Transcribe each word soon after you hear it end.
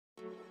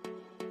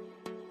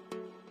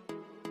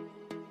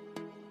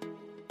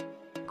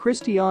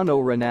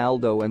Cristiano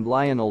Ronaldo and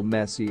Lionel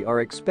Messi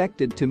are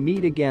expected to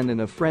meet again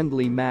in a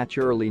friendly match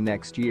early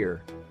next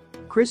year.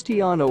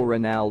 Cristiano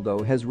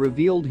Ronaldo has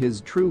revealed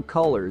his true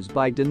colors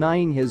by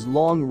denying his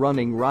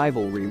long-running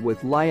rivalry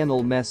with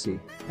Lionel Messi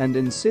and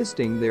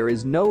insisting there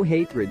is no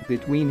hatred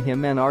between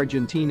him and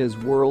Argentina's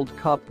World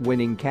Cup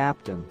winning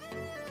captain.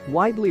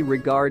 Widely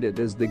regarded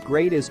as the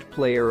greatest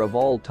player of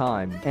all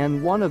time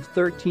and one of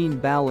 13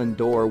 Ballon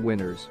d'Or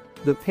winners,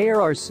 the pair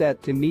are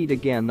set to meet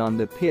again on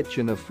the pitch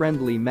in a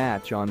friendly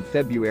match on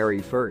February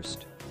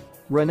 1st.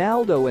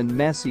 Ronaldo and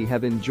Messi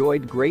have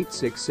enjoyed great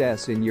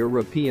success in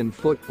European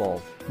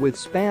football with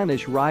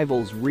Spanish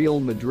rivals Real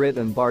Madrid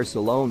and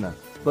Barcelona,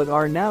 but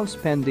are now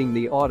spending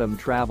the autumn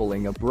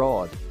traveling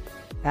abroad.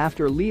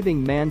 After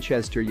leaving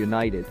Manchester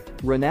United,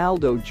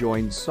 Ronaldo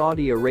joined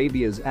Saudi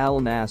Arabia's Al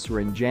Nasr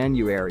in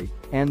January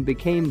and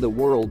became the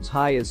world's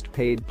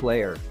highest-paid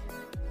player.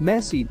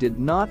 Messi did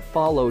not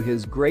follow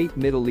his great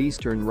Middle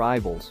Eastern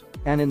rivals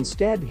and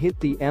instead hit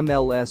the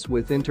MLS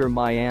with Inter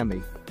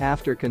Miami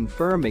after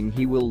confirming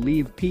he will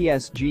leave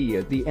PSG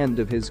at the end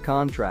of his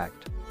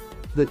contract.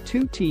 The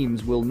two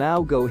teams will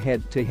now go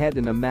head-to-head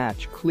in a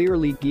match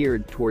clearly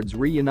geared towards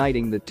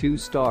reuniting the two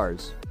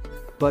stars.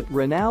 But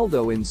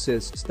Ronaldo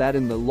insists that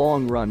in the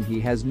long run he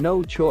has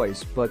no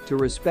choice but to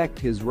respect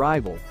his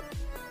rival.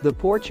 The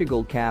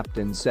Portugal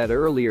captain said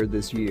earlier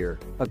this year,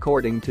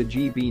 according to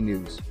GB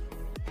News.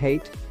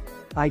 "Hate?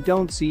 I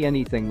don't see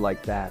anything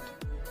like that.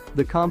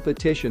 The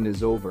competition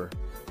is over.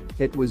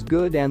 It was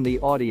good and the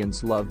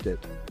audience loved it.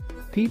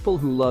 People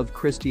who love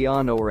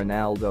Cristiano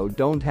Ronaldo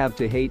don't have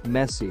to hate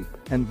Messi,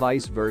 and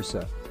vice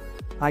versa.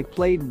 I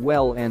played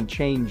well and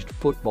changed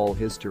football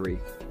history.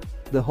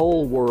 The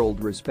whole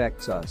world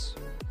respects us.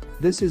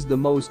 This is the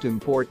most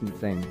important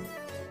thing.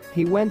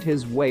 He went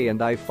his way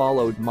and I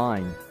followed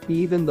mine,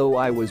 even though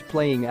I was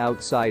playing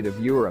outside of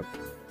Europe.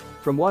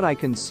 From what I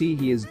can see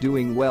he is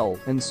doing well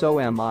and so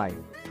am I.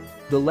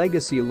 The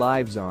legacy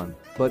lives on,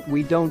 but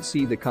we don't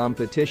see the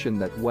competition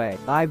that way.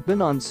 I've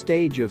been on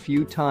stage a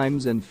few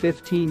times and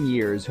 15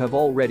 years have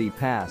already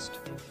passed.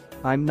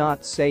 I'm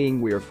not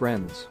saying we're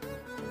friends.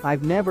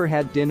 I've never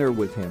had dinner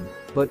with him,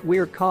 but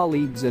we're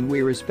colleagues and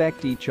we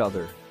respect each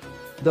other."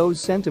 Those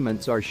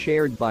sentiments are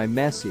shared by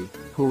Messi,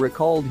 who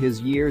recalled his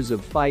years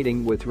of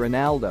fighting with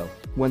Ronaldo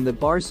when the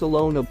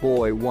Barcelona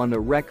boy won a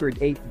record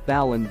 8th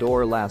Ballon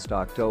d'Or last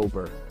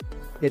October.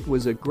 "It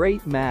was a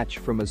great match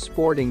from a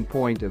sporting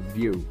point of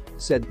view,"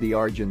 said the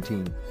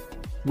Argentine.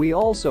 "We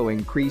also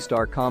increased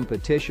our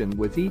competition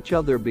with each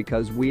other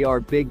because we are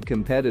big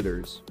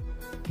competitors.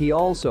 He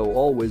also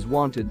always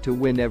wanted to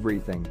win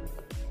everything.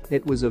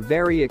 It was a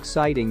very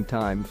exciting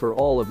time for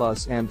all of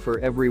us and for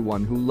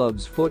everyone who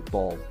loves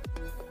football.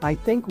 I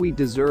think we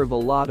deserve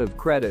a lot of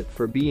credit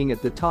for being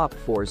at the top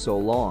for so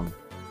long.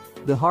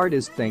 The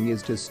hardest thing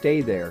is to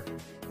stay there.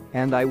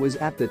 And I was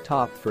at the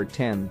top for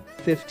 10,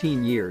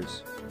 15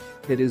 years.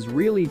 It is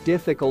really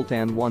difficult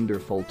and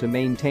wonderful to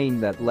maintain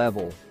that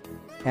level.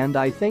 And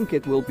I think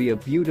it will be a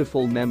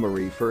beautiful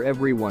memory for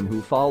everyone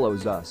who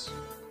follows us."